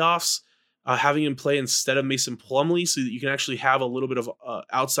playoffs, having him play instead of Mason Plumlee so that you can actually have a little bit of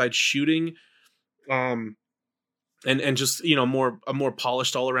outside shooting. And just, a more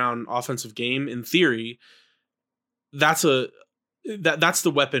polished all around offensive game in theory. That's the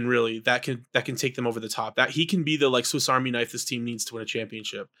weapon really that can take them over the top. That he can be the Swiss Army knife this team needs to win a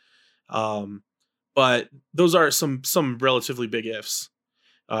championship. But those are some relatively big ifs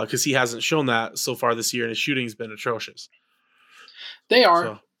because he hasn't shown that so far this year, and his shooting's been atrocious. They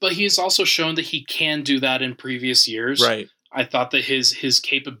are, but he's also shown that he can do that in previous years. Right. I thought that his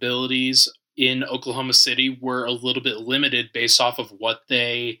capabilities in Oklahoma City were a little bit limited based off of what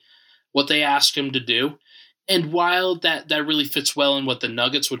they asked him to do. And while that really fits well in what the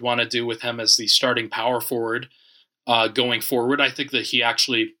Nuggets would want to do with him as the starting power forward going forward, I think that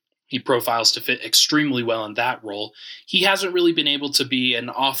he profiles to fit extremely well in that role. He hasn't really been able to be an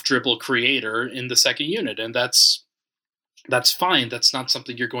off-dribble creator in the second unit, and that's fine. That's not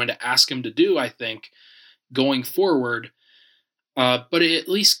something you're going to ask him to do, I think, going forward. But it at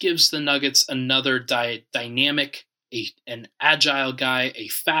least gives the Nuggets another dynamic, an agile guy, a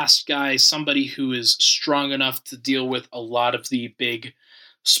fast guy, somebody who is strong enough to deal with a lot of the big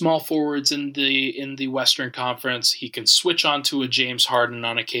small forwards in the Western Conference. He can switch onto a James Harden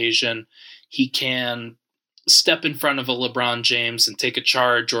on occasion. He can step in front of a LeBron James and take a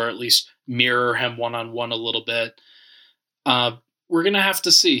charge, or at least mirror him one-on-one a little bit. We're going to have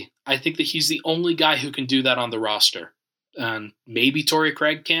to see. I think that he's the only guy who can do that on the roster. And maybe Torrey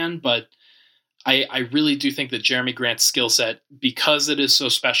Craig can, but I really do think that Jeremy Grant's skill set, because it is so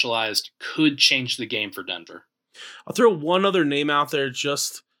specialized, could change the game for Denver. I'll throw one other name out there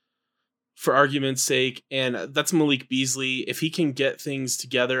just for argument's sake, and that's Malik Beasley. If he can get things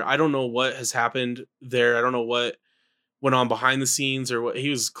together, I don't know what has happened there. I don't know what went on behind the scenes, or what. He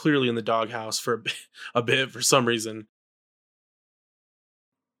was clearly in the doghouse for a bit for some reason.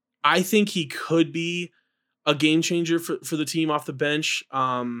 I think he could be a game changer for the team off the bench,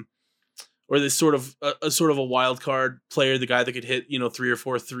 or this sort of a wild card player, the guy that could hit 3 or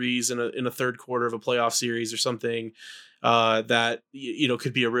 4 threes in a third quarter of a playoff series or something, that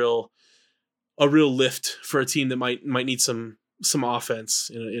could be a real lift for a team that might need some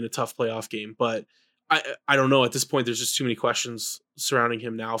offense in a tough playoff game. But I don't know, at this point there's just too many questions surrounding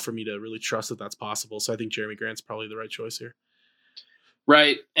him now for me to really trust that that's possible. So I think Jeremy Grant's probably the right choice here.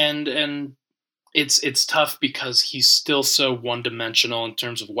 Right, and it's tough because he's still so one-dimensional in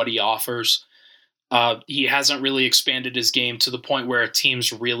terms of what he offers. He hasn't really expanded his game to the point where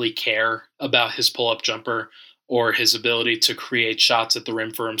teams really care about his pull-up jumper or his ability to create shots at the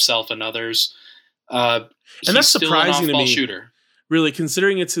rim for himself and others. And that's surprising to me. Shooter. really,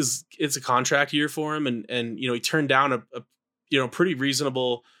 considering it's a contract year for him, and he turned down a pretty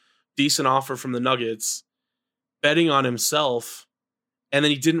reasonable, decent offer from the Nuggets, betting on himself, and then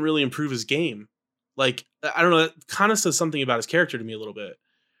he didn't really improve his game. Like, I don't know, that kind of says something about his character to me a little bit.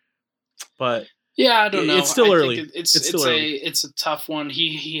 But yeah, I don't know. It's still early. It's a tough one.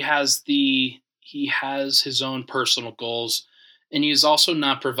 He has his own personal goals, and he's also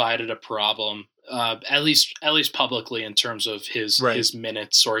not provided a problem, at least publicly, in terms of his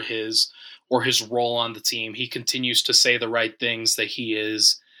minutes or his role on the team. He continues to say the right things, that he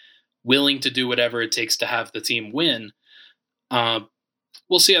is willing to do whatever it takes to have the team win.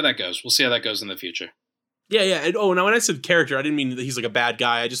 We'll see how that goes. We'll see how that goes in the future. Yeah. And, now when I said character, I didn't mean that he's like a bad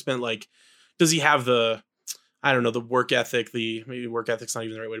guy. I just meant, like, does he have the work ethic? Maybe work ethic's not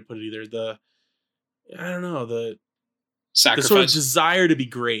even the right way to put it either. The sacrifice, the sort of desire to be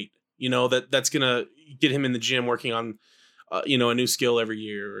great. That's gonna get him in the gym working on, a new skill every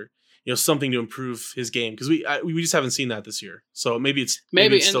year, or something to improve his game, because we just haven't seen that this year. So maybe it's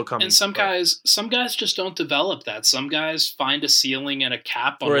still coming. And some guys just don't develop that. Some guys find a ceiling and a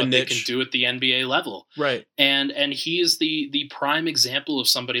cap on what they can do at the NBA level. Right. And he is the prime example of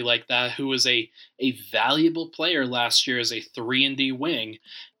somebody like that, who was a valuable player last year as a 3-and-D wing.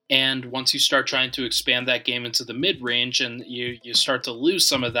 And once you start trying to expand that game into the mid-range, and you start to lose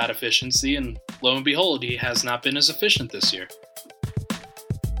some of that efficiency, and lo and behold, he has not been as efficient this year.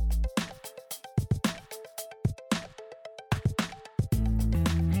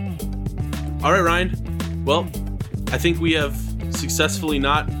 All right, Ryan. Well, I think we have successfully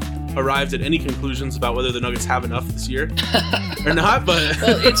not arrived at any conclusions about whether the Nuggets have enough this year or not. But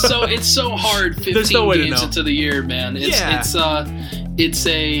well, it's so hard. 15 games into the year, man. It's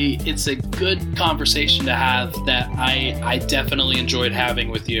a good conversation to have that I definitely enjoyed having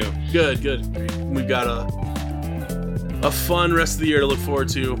with you. Good. We've got a fun rest of the year to look forward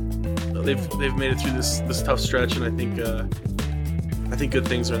to. They've made it through this tough stretch, and I think good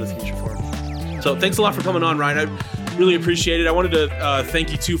things are in the future for them. So thanks a lot for coming on, Ryan. I really appreciate it. I wanted to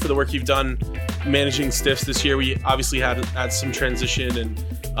thank you too for the work you've done managing Stiffs this year. We obviously had some transition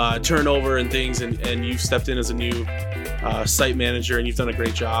and turnover and things, and you've stepped in as a new site manager, and you've done a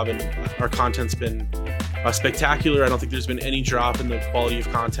great job, and our content's been spectacular. I don't think there's been any drop in the quality of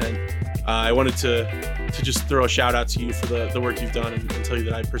content. I wanted to just throw a shout out to you for the work you've done, and tell you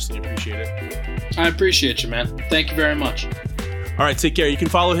that I personally appreciate it. I appreciate you, man. Thank you very much. All right, take care. You can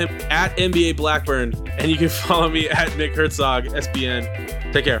follow him at NBA Blackburn, and you can follow me at Nick Herzog,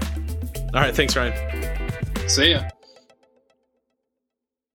 SBN. Take care. All right, thanks, Ryan. See ya.